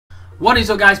What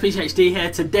is up guys, DeanseyHD here.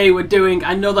 Today we're doing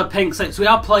another pink slips. We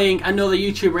are playing another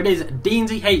YouTuber. It is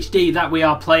DeanseyHD that we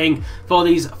are playing for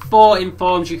these 4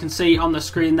 informs you can see on the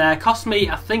screen there. Cost me,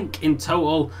 I think, in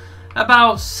total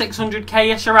about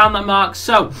 600k-ish, around that mark.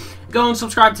 So go and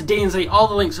subscribe to Deansey. All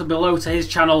the links are below to his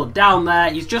channel down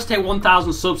there. He's just hit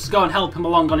 1,000 subs, so go and help him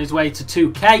along on his way to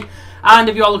 2k. And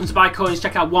if you are looking to buy coins,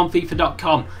 check out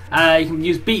onefifa.com. You can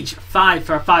use Beech 5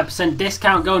 for a 5%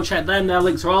 discount. Go and check them. Their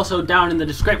links are also down in the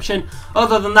description.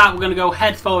 Other than that, we're going to go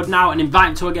head forward now and invite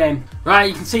him to a game. Right,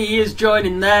 you can see he is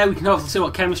joining there. We can hopefully see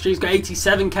what chemistry. He's got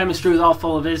 87 chemistry with all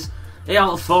 4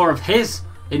 of his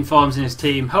informs in his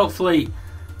team. Hopefully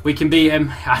we can beat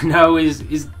him. I know he's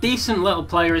a decent little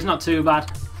player. He's not too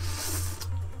bad.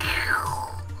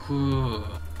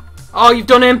 Oh, you've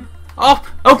done him. Oh,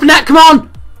 open net, come on.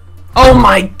 Oh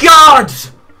my god!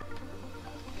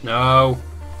 No.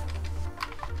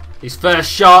 His first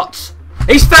shot's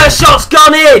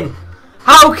gone in!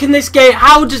 How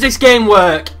does this game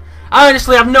work? I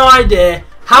honestly have no idea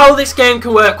how this game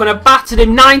can work when I battered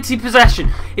him 90 possession.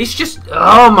 It's just,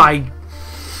 oh my...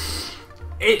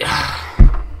 It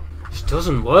just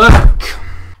doesn't work.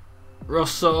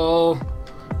 Russell,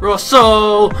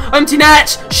 empty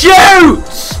net, shoot!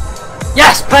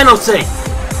 Yes, penalty!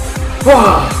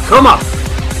 Whoa, come on!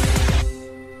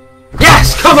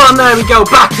 Yes, come on, there we go,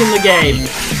 back in the game.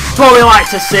 That's what we like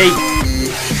to see.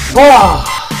 Whoa!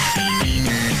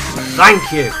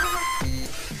 Thank you.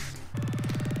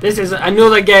 This is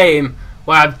another game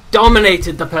where I've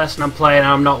dominated the person I'm playing and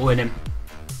I'm not winning.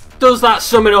 Does that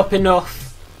sum it up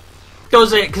enough?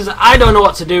 Does it? Because I don't know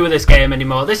what to do with this game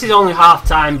anymore. This is only half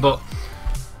time, but...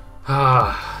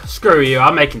 screw you,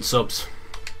 I'm making subs.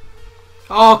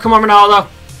 Oh, come on, Ronaldo.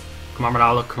 Come on,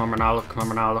 Ronaldo, come on, Ronaldo, come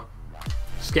on, Ronaldo.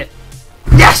 Skip.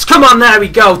 Yes, come on, there we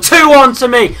go. 2-1 to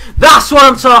me. That's what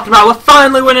I'm talking about. We're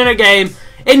finally winning a game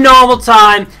in normal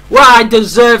time where I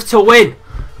deserve to win.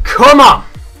 Come on.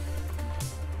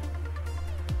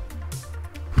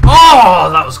 Oh,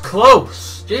 that was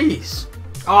close. Jeez.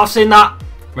 Oh, I've seen that.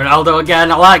 Ronaldo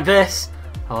again. I like this.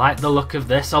 I like the look of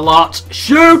this a lot.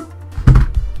 Shoot.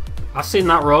 I've seen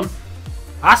that run.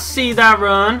 I see that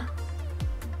run.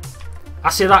 I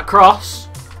see that cross.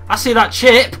 I see that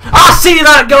chip. I see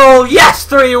that goal. Yes,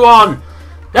 3-1.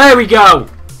 There we go.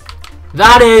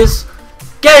 That is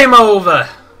game over.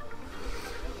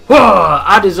 Whoa,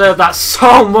 I deserve that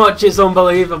so much. It's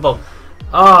unbelievable.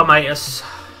 Oh, mate.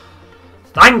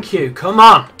 Thank you. Come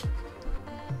on.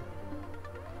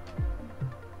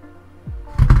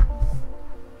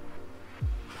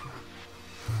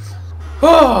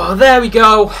 Oh, there we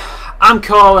go. I'm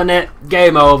calling it.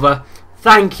 Game over.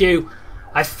 Thank you.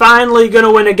 I'm finally going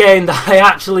to win a game that I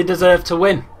actually deserve to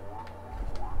win.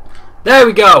 There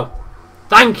we go.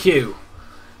 Thank you.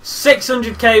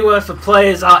 600k worth of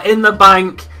players are in the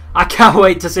bank. I can't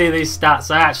wait to see these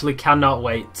stats. I actually cannot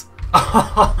wait.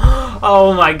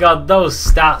 Oh my god, those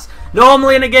stats.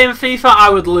 Normally in a game of FIFA, I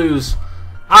would lose.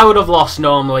 I would have lost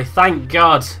normally. Thank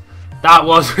god. That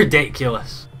was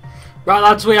ridiculous. Right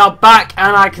lads, we are back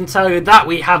and I can tell you that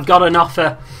we have got an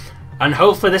offer. And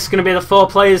hopefully this is going to be the 4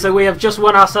 players that we have just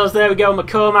won ourselves. There we go,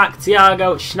 Mccormack,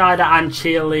 Thiago, Sneijder and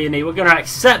Chiellini. We're going to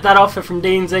accept that offer from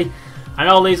Deansey. And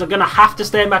all these are going to have to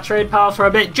stay in my trade pile for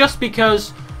a bit. Just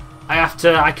because I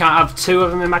can't have 2 of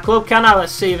them in my club, can I?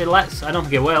 Let's see if it lets. I don't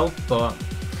think it will. But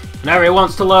whenever it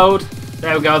wants to load.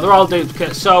 There we go, they're all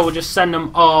duplicates. So we'll just send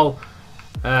them all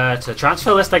to the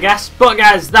transfer list, I guess. But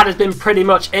guys, that has been pretty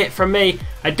much it from me.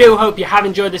 I do hope you have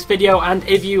enjoyed this video. And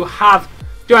if you have...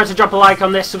 do want to drop a like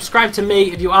on this, subscribe to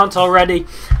me if you aren't already,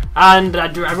 and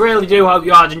I really do hope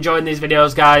you are enjoying these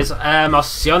videos, guys. I'll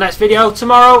see you on the next video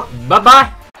tomorrow. Bye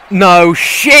bye. No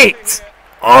shit!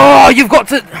 Oh, you've got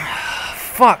to.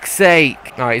 Fuck's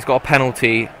sake! Alright, he's got a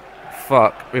penalty.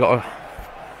 Fuck. We got.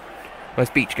 Where's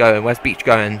Beech going? Where's Beech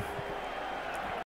going?